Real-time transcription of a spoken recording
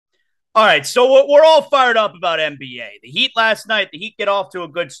All right, so we're all fired up about NBA. The Heat last night, the Heat get off to a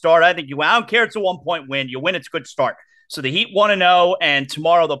good start. I think I don't care, it's a 1 point win. You win, it's a good start. So the Heat 1-0, and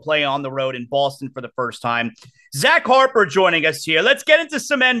tomorrow they'll play on the road in Boston for the first time. Zach Harper joining us here. Let's get into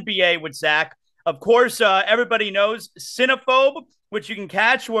some NBA with Zach. Of course, everybody knows Cinephobe, which you can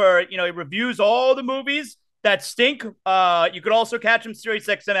catch where he reviews all the movies that stink. You could also catch him Sirius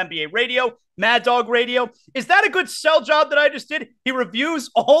XM NBA Radio, Mad Dog Radio. Is that a good sell job that I just did? He reviews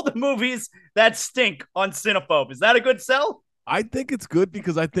all the movies that stink on Cinephobe. Is that a good sell? I think it's good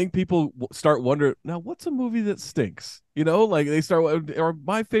because I think people start wondering now, what's a movie that stinks? Like they start, or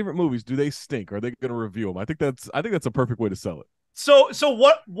my favorite movies, do they stink? Are they going to review them? I think that's a perfect way to sell it. So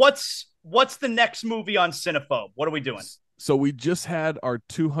what's the next movie on Cinephobe? What are we doing? So we just had our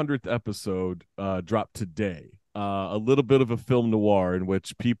 200th episode drop today. A little bit of a film noir in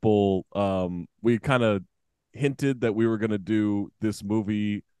which people we kind of hinted that we were going to do this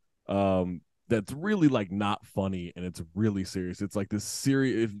movie that's really like not funny and it's really serious. It's like this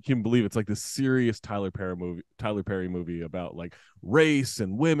serious, if you can believe it's like this serious Tyler Perry movie about like race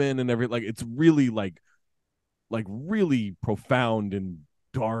and women and everything. Like it's really like really profound and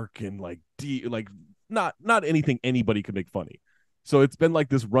dark and like deep, like not anything anybody could make funny. So it's been like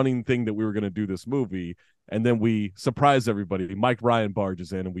this running thing that we were going to do this movie, and then we surprise everybody. Mike Ryan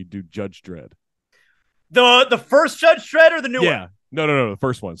barges in, and we do Judge Dredd. The first Judge Dredd or the new Yeah, one? no, the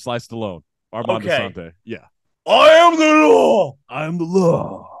first one. Sly Stallone, Armand Okay. Asante. Yeah, I am the law. I am the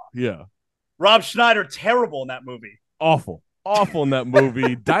law. Yeah, Rob Schneider, terrible in that movie. awful in that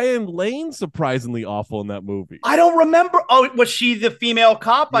movie. Diane Lane, surprisingly awful in that movie. I don't remember. Oh, was she the female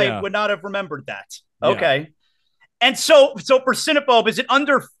cop? I Yeah, would not have remembered that. yeah. Okay. And so for Cinephobe, is it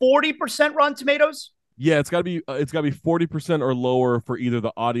under 40% Rotten Tomatoes? Yeah, it's gotta be 40% or lower for either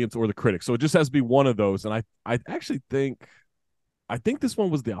the audience or the critics. So it just has to be one of those. And I actually think this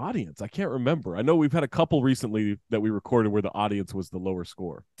one was the audience. I can't remember. I know we've had a couple recently that we recorded where the audience was the lower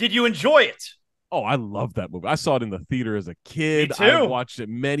score. Did you enjoy it? Oh, I love that movie. I saw it in the theater as a Me kid. I've too. watched it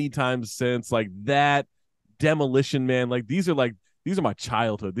many times since. Like that, Demolition Man. These are my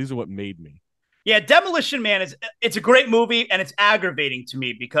childhood. These are what made me. Yeah, Demolition Man it's a great movie and it's aggravating to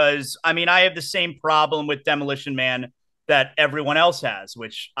me because I have the same problem with Demolition Man that everyone else has,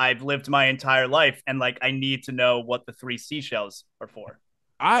 which I've lived my entire life and like I need to know what the three seashells are for.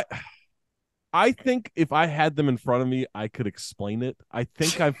 I I think if I had them in front of me, I could explain it. I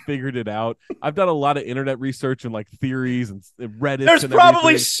think I've figured it out. I've done a lot of internet research and like theories and Reddit. There's And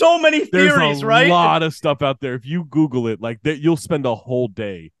probably everything. so many There's theories, a right? lot of stuff out there. If you Google it, like that, you'll spend a whole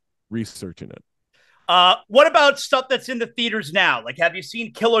day researching it. What about stuff that's in the theaters now? Like, have you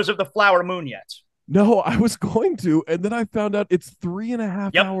seen Killers of the Flower Moon yet? No, I was going to, and then I found out it's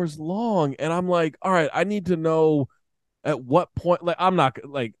 3.5 Yep. hours long, and I'm like, all right, I need to know at what point. Like, I'm not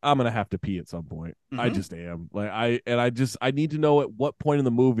like I'm gonna have to pee at some point. I Mm-hmm. just am. Like, I need to know at what point in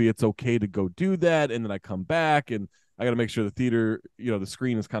the movie it's okay to go do that, and then I come back, and I got to make sure the theater, the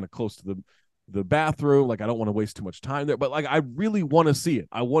screen is kind of close to the bathroom. Like, I don't want to waste too much time there, but like, I really want to see it.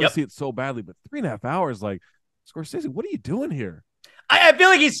 I want to Yep. see it so badly, but 3.5 hours, like, Scorsese, what are you doing here? I feel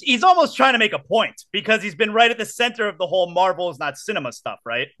like he's almost trying to make a point because he's been right at the center of the whole Marvel is not cinema stuff,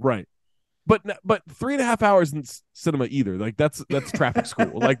 right? Right. But 3.5 hours in cinema either. Like that's traffic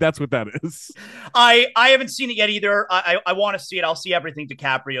school. Like that's what that is. I haven't seen it yet either. I want to see it. I'll see everything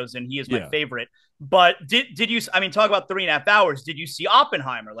DiCaprio's in. He is my Yeah. favorite. But did you? I mean, talk about 3.5 hours. Did you see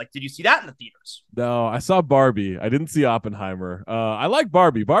Oppenheimer? Like, did you see that in the theaters? No, I saw Barbie. I didn't see Oppenheimer. I like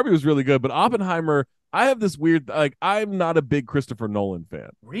Barbie. Barbie was really good, but Oppenheimer, I have this weird like I'm not a big Christopher Nolan fan.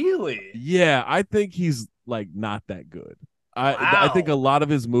 Really? Yeah, I think he's like not that good. I think a Wow. lot of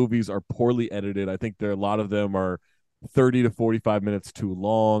his movies are poorly edited. I think a lot of them are 30 to 45 minutes too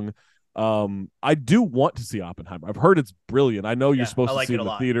long. I do want to see Oppenheimer. I've heard it's brilliant. I know you're Yeah, I supposed to like see it it a in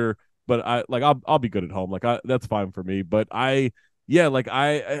the lot. theater, but I'll be good at home. Like that's fine for me. But yeah, like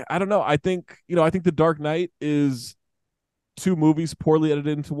I don't know. I think The Dark Knight is two movies poorly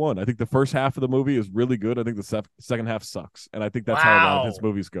edited into one. I think the first half of the movie is really good. I think the second half sucks, and I think that's how a lot of his Wow.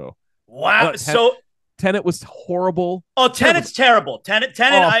 movies go. I Wow. thought So, Tenet was horrible. oh, Tenet was Tenet's terrible. Tenet.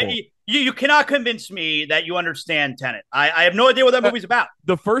 awful. You cannot convince me that you understand Tenet. I have no idea what that Uh, movie's about.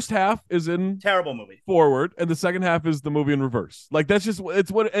 the first half is in Terrible movie. forward, and the second half is the movie in reverse. Like that's just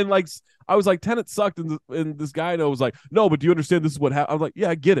it's what. And like I was like, Tenet sucked, and this guy I know was like, no, but do you understand this is what happened? I was like, yeah,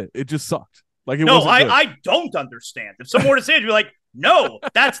 I get it. It just sucked. Like it No, wasn't good. I don't understand. If someone were to say it, you'd be like, no,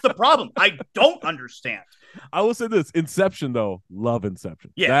 that's the problem. I don't understand. I will say this: Inception, though, love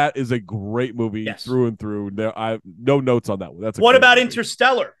Inception. Yeah. That is a great movie Yes. through and through. There, I no notes on that one. That's a What great about movie.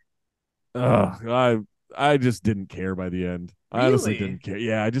 Interstellar? Ugh, I just didn't care by the end. I honestly Really? didn't care.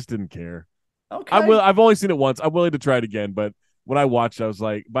 Yeah, I just didn't care. Okay. I've only seen it once. I'm willing to try it again, but when I watched, I was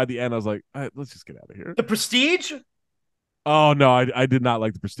like, by the end, I was like, all right, let's just get out of here. The Prestige? Oh no, I did not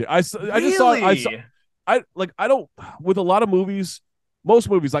like the Prestige. I just saw Really? I don't with a lot of movies, most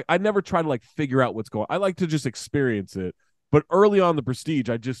movies like I never try to like figure out what's going. I like to just experience it. But early on the Prestige,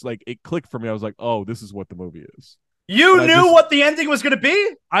 I just like it clicked for me. I was like, oh, this is what the movie is. And You knew what the ending was going to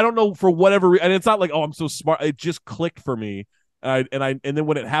be? I don't know for whatever reason, and it's not like oh I'm so smart. It just clicked for me, and then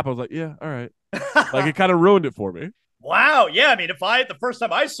when it happened, I was like, yeah, all right. Like it kind of ruined it for me. Wow. Yeah. I mean, if I, the first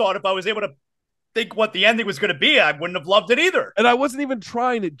time I saw it, if I was able to think what the ending was going to be, I wouldn't have loved it either. And I wasn't even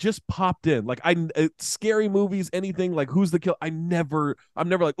trying; it just popped in. Like scary movies, anything like who's the kill. I'm never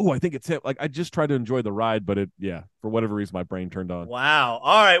like, oh, I think it's him. Like I just try to enjoy the ride, but yeah, for whatever reason, my brain turned on. Wow.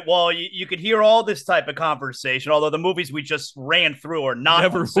 All right. Well, you could hear all this type of conversation, although the movies we just ran through are not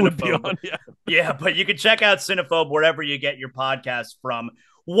Never on would be Cinephobe. on. Yeah. Yeah, but you can check out Cinephobe wherever you get your podcast from.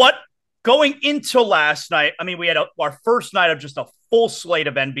 What going into last night? I mean, we had our first night of just a full slate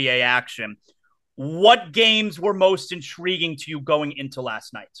of NBA action. What games were most intriguing to you going into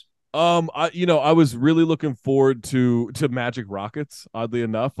last night? I was really looking forward to Magic Rockets. Oddly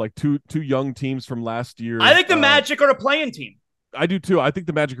enough, like two young teams from last year. I think the Magic are a playing team. I do too. I think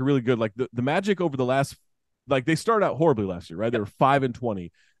the Magic are really good. Like the Magic over the last, like they started out horribly last year, right? They were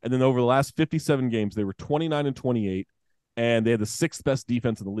 5-20, and then over the last 57 games, they were 29-28, and they had the sixth best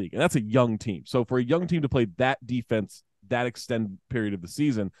defense in the league, and that's a young team. So for a young team to play that defense that extended period of the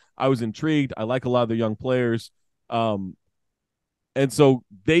season, I was intrigued. I like a lot of the young players. And so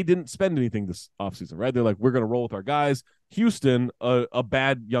they didn't spend anything this offseason, right? They're like, we're going to roll with our guys. Houston, a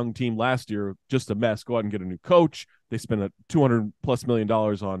bad young team last year, just a mess. Go out and get a new coach. They spent a $200+ million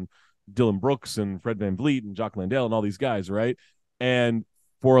on Dylan Brooks and Fred VanVleet and Jock Landale and all these guys, right? And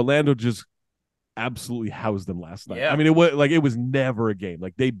for Orlando, just absolutely housed them last night. Yeah. I mean, it was never a game.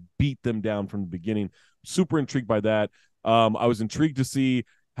 Like they beat them down from the beginning. Super intrigued by that. I was intrigued to see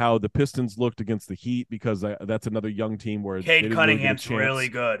how the Pistons looked against the Heat because that's another young team where Cade Cunningham's really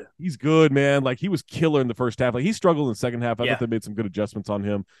good. He's good, man. Like he was killer in the first half. Like he struggled in the second half. I thought they made some good adjustments on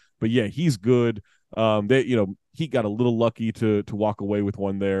him, but yeah, he's good. He got a little lucky to walk away with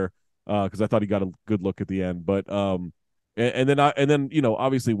one there because I thought he got a good look at the end. But and then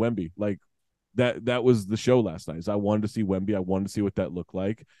obviously Wemby, like that was the show last night. So I wanted to see Wemby. I wanted to see what that looked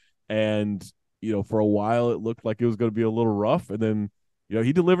like, and for a while it looked like it was going to be a little rough, and then.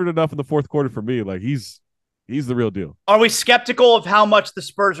 He delivered enough in the fourth quarter for me. Like he's the real deal. Are we skeptical of how much the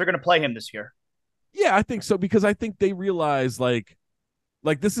Spurs are going to play him this year? Yeah, I think so because I think they realize like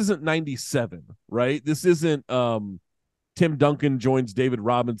this isn't 97, right? This isn't Tim Duncan joins David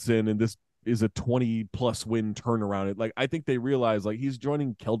Robinson and this is a 20+ win turnaround. Like I think they realize like he's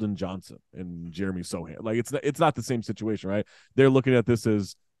joining Keldon Johnson and Jeremy Sohan. Like it's not the same situation, right? They're looking at this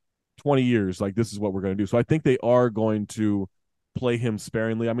as 20 years. Like this is what we're going to do. So I think they are going to play him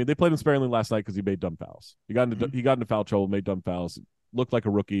sparingly. I mean, they played him sparingly last night because he made dumb fouls. He got into foul trouble, made dumb fouls, looked like a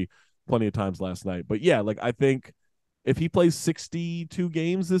rookie plenty of times last night. But yeah, like I think if he plays 62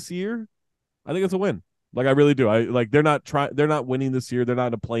 games this year, I think it's a win. Like I really do. They're not winning this year. They're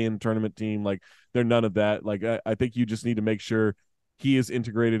not a play-in tournament team. Like they're none of that. Like I think you just need to make sure he is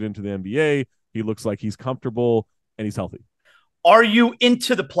integrated into the NBA. He looks like he's comfortable and he's healthy. Are you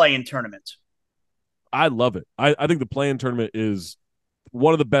into the play-in tournament? I love it. I think the play-in tournament is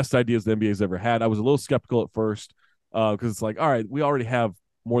one of the best ideas the NBA has ever had. I was a little skeptical at first because it's like, all right, we already have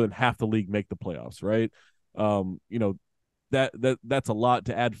more than half the league make the playoffs, right? That's a lot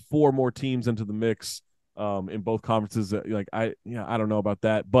to add 4 more teams into the mix in both conferences. I don't know about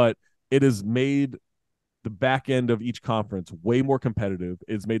that, but it has made the back end of each conference way more competitive.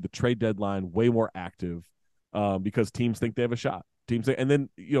 It's made the trade deadline way more active because teams think they have a shot. And then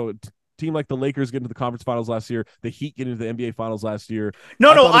team like the Lakers get into the conference finals last year, the Heat get into the NBA finals last year.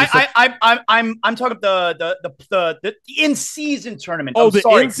 I'm talking about the in-season tournament. Oh, the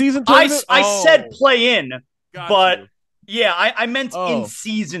in-season tournament. I said play in, but you. Yeah, I meant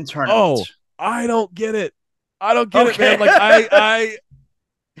in-season tournament. Oh, I don't get it. It, man. Like I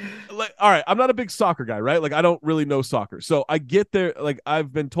like, all right, I'm not a big soccer guy, right? Like I don't really know soccer. So I get there. Like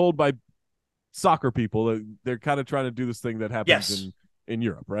I've been told by soccer people that they're kind of trying to do this thing that happens in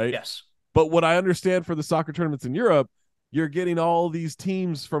Europe, right? Yes. But what I understand for the soccer tournaments in Europe, you're getting all these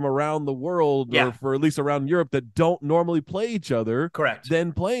teams from around the world or for at least around Europe that don't normally play each other. Correct.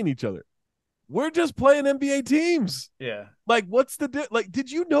 Then playing each other. We're just playing NBA teams. Yeah. Like what's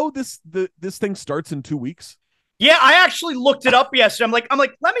did you know this thing starts in 2 weeks? Yeah, I actually looked it up yesterday. I'm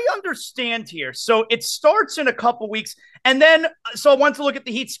like, let me understand here. So it starts in a couple weeks. And then, so I wanted to look at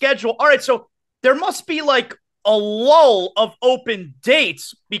the Heat schedule. All right, so there must be like a lull of open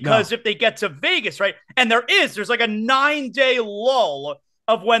dates No. because if they get to Vegas, right? And there's like a 9-day lull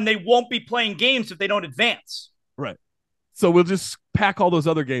of when they won't be playing games if they don't advance. Right. So we'll just pack all those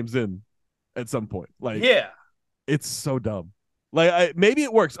other games in at some point. Like, yeah, it's so dumb. Like, maybe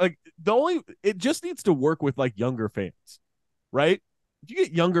it works. Like, it just needs to work with like younger fans, right? If you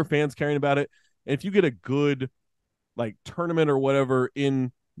get younger fans caring about it, and if you get a good like tournament or whatever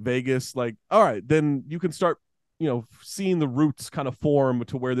in Vegas, like, all right, then you can start, seeing the roots kind of form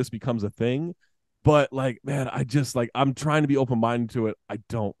to where this becomes a thing. But like, man, I'm trying to be open-minded to it. I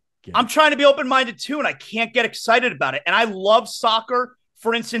don't get I'm it. trying to be open-minded too, and I can't get excited about it. And I love soccer.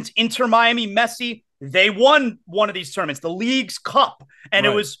 For instance, Inter Miami Messi, they won one of these tournaments, the League's Cup, and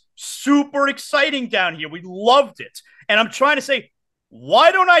Right. it was super exciting down here. We loved it. And I'm trying to say,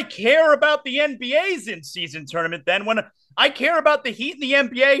 why don't I care about the NBA's in-season tournament then when I care about the Heat and the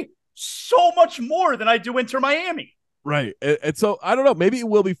NBA so much more than I do Inter Miami? Right. And so I don't know, maybe it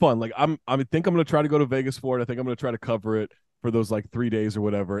will be fun. Like I think I'm going to try to go to Vegas for it. I think I'm going to try to cover it for those like 3 days or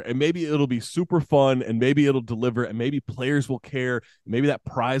whatever. And maybe it'll be super fun and maybe it'll deliver and maybe players will care. Maybe that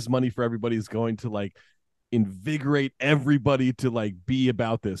prize money for everybody is going to like invigorate everybody to like be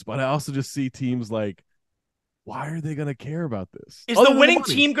about this. But I also just see teams like, why are they going to care about this? Is the winning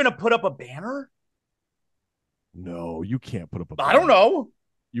team going to put up a banner? No, you can't put up a banner. I don't know.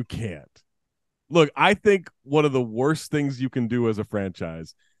 You can't. Look, I think one of the worst things you can do as a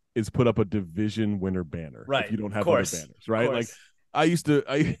franchise is put up a division winner banner. Right. If you don't have other banners, right? Like I used to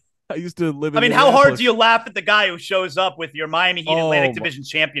live in I mean, how hard do you laugh at the guy who shows up with your Miami Heat Atlantic Division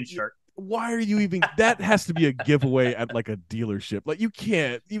champion shirt? Why are you even that has to be a giveaway at like a dealership. Like you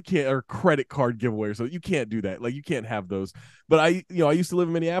can't or credit card giveaway or so. You can't do that. Like you can't have those. But I used to live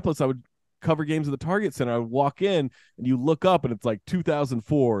in Minneapolis. I would cover games at the Target Center. I would walk in and you look up and it's like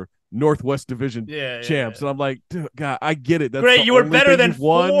 2004 Northwest Division champs. And I'm like, dude, God, I get it. That's great. You were better than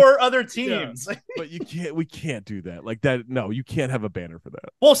 4 other teams. Yeah. But we can't do that. Like that. No, you can't have a banner for that.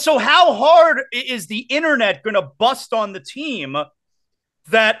 Well, so how hard is the internet going to bust on the team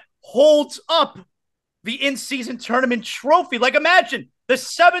that holds up the in-season tournament trophy? Like imagine the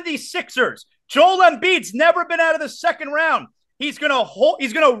 76ers. Joel Embiid's never been out of the second round. He's going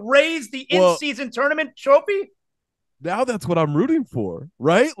to raise the in-season tournament trophy. Now that's what I'm rooting for,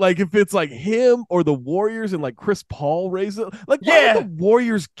 right? Like if it's like him or the Warriors and like Chris Paul raise it, like why would the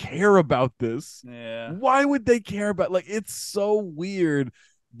Warriors care about this? Yeah. Why would they care about it's so weird.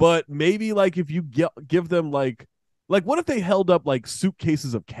 But maybe like if you give them like what if they held up like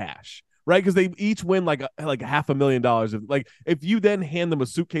suitcases of cash, right? Because they each win like $500,000. Like if you then hand them a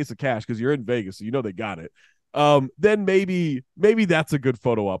suitcase of cash because you're in Vegas, so you know they got it. Then maybe that's a good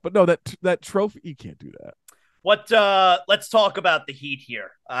photo op. But no, that trophy, you can't do that. Let's talk about the Heat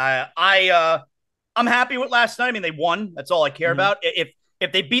here. I'm happy with last night. I mean, they won. That's all I care about.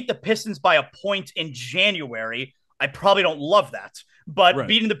 If they beat the Pistons by a point in January, I probably don't love that. But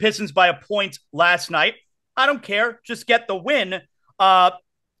beating the Pistons by a point last night, I don't care. Just get the win. I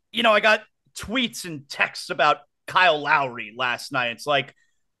got tweets and texts about Kyle Lowry last night. It's like,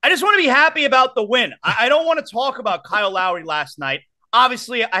 I just want to be happy about the win. I don't want to talk about Kyle Lowry last night.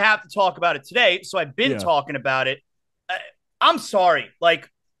 Obviously, I have to talk about it today, so I've been talking about it. I'm sorry. Like,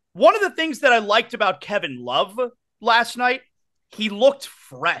 one of the things that I liked about Kevin Love last night, he looked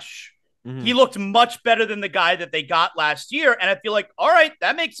fresh. Mm-hmm. He looked much better than the guy that they got last year, and I feel like, all right,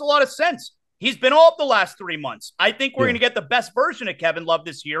 that makes a lot of sense. He's been off the last 3 months. I think we're going to get the best version of Kevin Love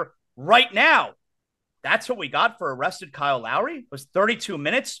this year right now. That's what we got for arrested Kyle Lowry. It was 32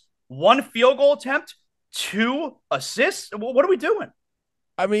 minutes, 1 field goal attempt, 2 assists. What are we doing?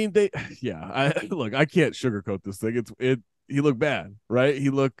 I mean, I can't sugarcoat this thing. He looked bad, right? He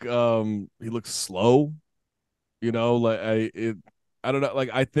looked slow, I don't know. Like,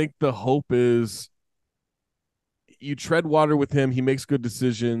 I think the hope is you tread water with him. He makes good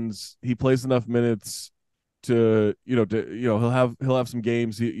decisions. He plays enough minutes to he'll have some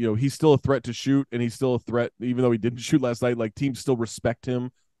games. He's still a threat to shoot, and he's still a threat, even though he didn't shoot last night. Like, teams still respect him.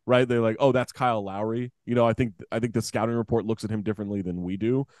 Right, they're like, oh, that's Kyle Lowry. I think the scouting report looks at him differently than we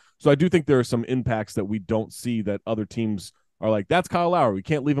do. So I do think there are some impacts that we don't see that other teams are like, that's Kyle Lowry. We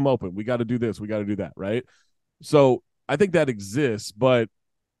can't leave him open. We got to do this. We got to do that. Right. So I think that exists, but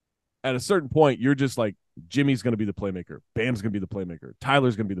at a certain point, you're just like, Jimmy's going to be the playmaker. Bam's going to be the playmaker.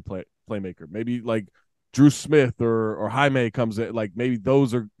 Tyler's going to be the playmaker. Maybe like Drew Smith or Jaime comes in. Like maybe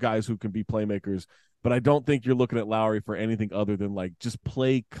those are guys who can be playmakers. But I don't think you're looking at Lowry for anything other than like just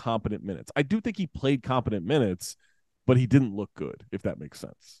play competent minutes. I do think he played competent minutes, but he didn't look good, if that makes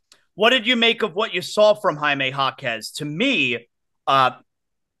sense. What did you make of what you saw from Jaime Jaquez? To me,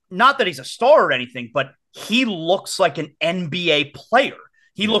 not that he's a star or anything, but he looks like an NBA player.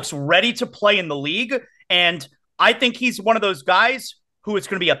 He looks ready to play in the league. And I think he's one of those guys who it's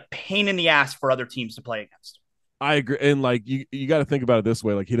going to be a pain in the ass for other teams to play against. I agree. And like you got to think about it this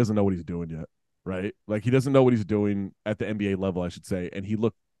way. Like he doesn't know what he's doing yet, right? Like he doesn't know what he's doing at the NBA level, I should say. And he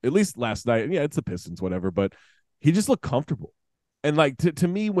looked, at least last night, and yeah, it's the Pistons, whatever, but he just looked comfortable. And like to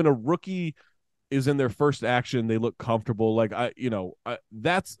me, when a rookie is in their first action, they look comfortable. Like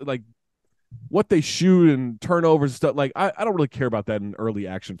that's like what they shoot and turnovers and stuff. Like I don't really care about that in early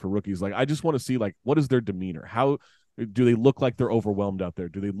action for rookies. Like I just want to see like what is their demeanor? How do they look like they're overwhelmed out there?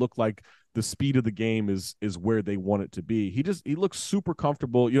 Do they look like the speed of the game is where they want it to be? He looks super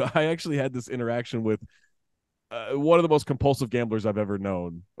comfortable. I actually had this interaction with one of the most compulsive gamblers I've ever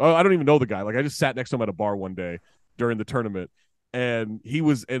known. Oh, I don't even know the guy. Like I just sat next to him at a bar one day during the tournament, and he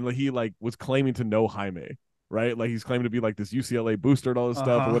was claiming to know Jaime, right? Like he's claiming to be like this UCLA booster and all this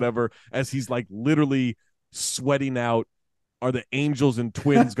stuff or whatever, as he's like literally sweating out, are the Angels and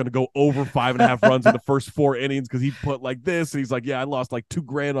Twins going to go over 5.5 runs in the first 4 innings? Because he put like this, and he's like, yeah, I lost like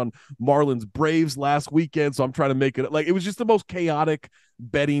 $2,000 on Marlins Braves last weekend, so I'm trying to make it. Like it was just the most chaotic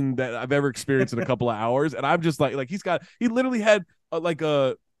betting that I've ever experienced in a couple of hours, and I'm just like he literally had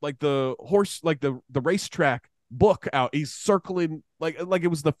the horse, like the racetrack book out. He's circling like it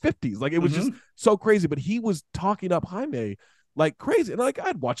was the 50s. Like it was just so crazy. But he was talking up Jaime like crazy. And like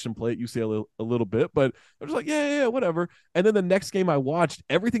I'd watched him play at UCLA a little bit, but I was like, yeah, whatever. And then the next game I watched,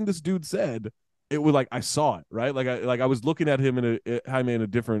 everything this dude said, it was like I saw it, right? Like I was looking at him Jaime in a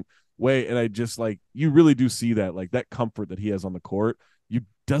different way, and I just like you really do see that like that comfort that he has on the court. You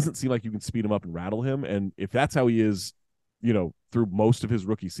doesn't seem like you can speed him up and rattle him. And if that's how he is, through most of his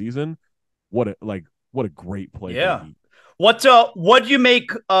rookie season, what a great play. Yeah. What do you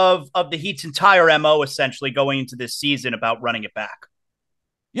make of the Heat's entire MO essentially going into this season about running it back?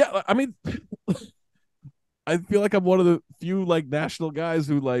 Yeah, I mean, I feel like I'm one of the few like national guys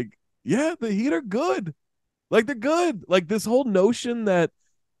who like, yeah, the Heat are good. Like they're good. Like this whole notion that,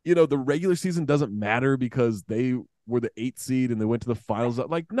 the regular season doesn't matter because they were the 8th seed and they went to the finals.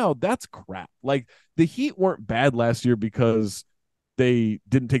 Like, no, that's crap. Like the Heat weren't bad last year because they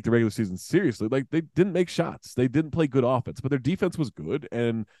didn't take the regular season seriously. Like they didn't make shots. They didn't play good offense, but their defense was good.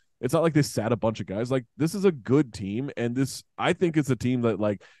 And it's not like they sat a bunch of guys. Like this is a good team. And I think it's a team that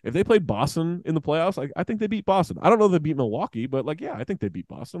like, if they played Boston in the playoffs, like I think they beat Boston. I don't know if they beat Milwaukee, but like, yeah, I think they beat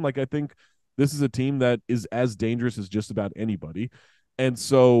Boston. Like, I think this is a team that is as dangerous as just about anybody. And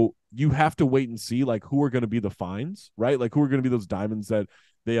so you have to wait and see like who are going to be the finds, right? Like who are going to be those diamonds that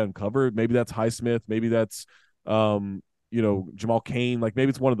they uncover. Maybe that's Highsmith. Maybe that's, Jamal Cain, like maybe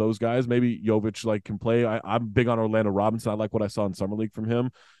it's one of those guys. Maybe Jovic like can play. I'm big on Orlando Robinson. I like what I saw in Summer League from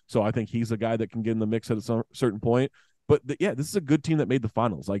him. So I think he's a guy that can get in the mix at a certain point. But yeah, this is a good team that made the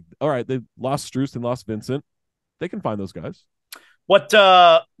finals. Like, all right, they lost Strus and lost Vincent. They can find those guys. What'd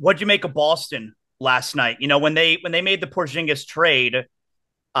you make of Boston last night? When they made the Porzingis trade,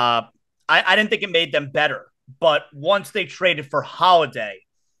 I didn't think it made them better. But once they traded for Holiday,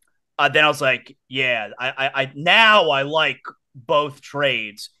 then I was like, yeah, I now I like both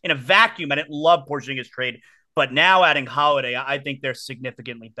trades. In a vacuum, I didn't love Porzingis trade, but now adding Holiday, I think they're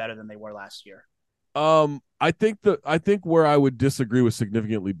significantly better than they were last year. I think where I would disagree with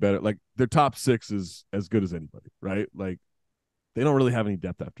significantly better, like their top 6 is as good as anybody, right? Like they don't really have any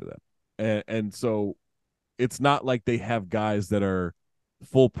depth after that, and so it's not like they have guys that are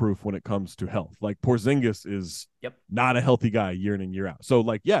foolproof when it comes to health. Like Porzingis is not a healthy guy year in and year out. So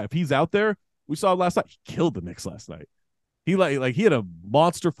like, yeah, if he's out there, we saw last night, he killed the Knicks last night. He like he had a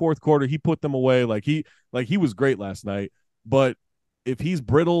monster fourth quarter. He put them away. Like he was great last night. But if he's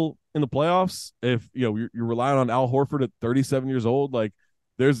brittle in the playoffs, if you're relying on Al Horford at 37 years old, like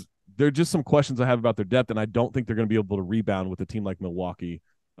there are just some questions I have about their depth, and I don't think they're going to be able to rebound with a team like Milwaukee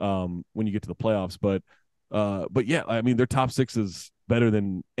when you get to the playoffs. But yeah, I mean their top 6 is better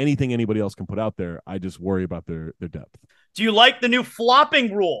than anything anybody else can put out there. I just worry about their depth. Do you like the new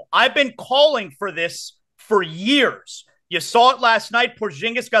flopping rule? I've been calling for this for years. You saw it last night.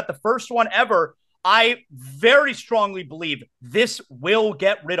 Porzingis got the first one ever. I very strongly believe this will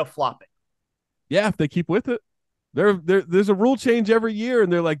get rid of flopping. Yeah, if they keep with it. There's a rule change every year,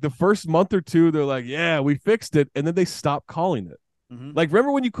 and they're like the first month or two, they're like, yeah, we fixed it, and then they stop calling it. Like,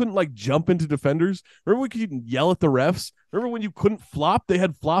 remember when you couldn't like jump into defenders? Remember when you couldn't yell at the refs? Remember when you couldn't flop? They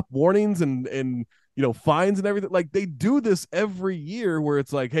had flop warnings and fines and everything. Like they do this every year where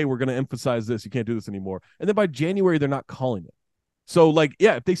it's like, hey, we're going to emphasize this. You can't do this anymore. And then by January, they're not calling it. So like,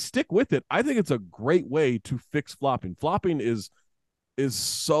 yeah, if they stick with it, I think it's a great way to fix flopping. Flopping is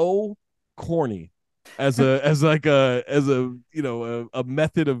so corny as a a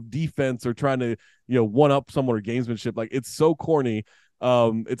method of defense or trying to one up someone or gamesmanship. Like, it's so corny.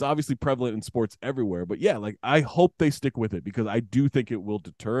 It's obviously prevalent in sports everywhere, but yeah, like, I hope they stick with it because I do think it will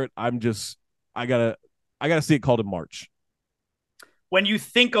deter it. I gotta see it called in March. When you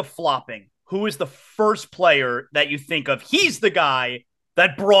think of flopping, who is the first player that you think of? He's the guy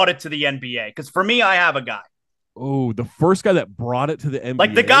that brought it to the NBA. Because for me, I have a guy. Oh, the first guy that brought it to the NBA.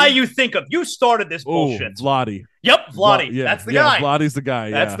 Like the guy you think of. You started this bullshit. Vladdy. Yep, Vladdy. Yeah, that's the guy. Vladdy's the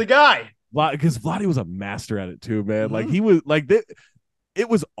guy. That's the guy. Because Vladdy was a master at it too, man. Like, he was like, it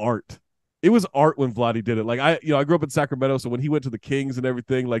was art. It was art when Vladdy did it. Like, I grew up in Sacramento, so when he went to the Kings and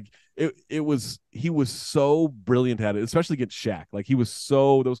everything, like, he was so brilliant at it, especially against Shaq. Like,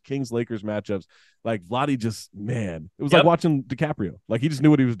 those Kings Lakers matchups, like, Vladdy just, man, it was like watching DiCaprio. Like, he just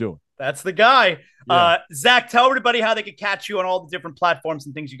knew what he was doing. That's the guy. Yeah. Zach, tell everybody how they can catch you on all the different platforms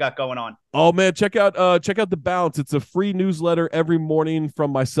and things you got going on. Oh man, check out The Bounce. It's a free newsletter every morning from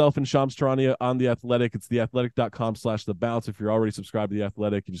myself and Shams Charania on The Athletic. It's theathletic.com/The Bounce. If you're already subscribed to The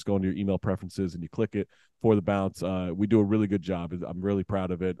Athletic, you just go into your email preferences and you click it for The Bounce. We do a really good job. I'm really proud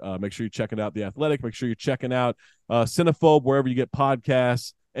of it. Make sure you're checking out The Athletic. Make sure you're checking out Cinephobe wherever you get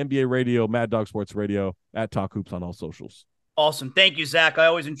podcasts, NBA Radio, Mad Dog Sports Radio, at Talk Hoops on all socials. Awesome. Thank you, Zach. I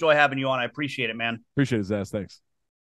always enjoy having you on. I appreciate it, man. Appreciate it, Zaz. Thanks.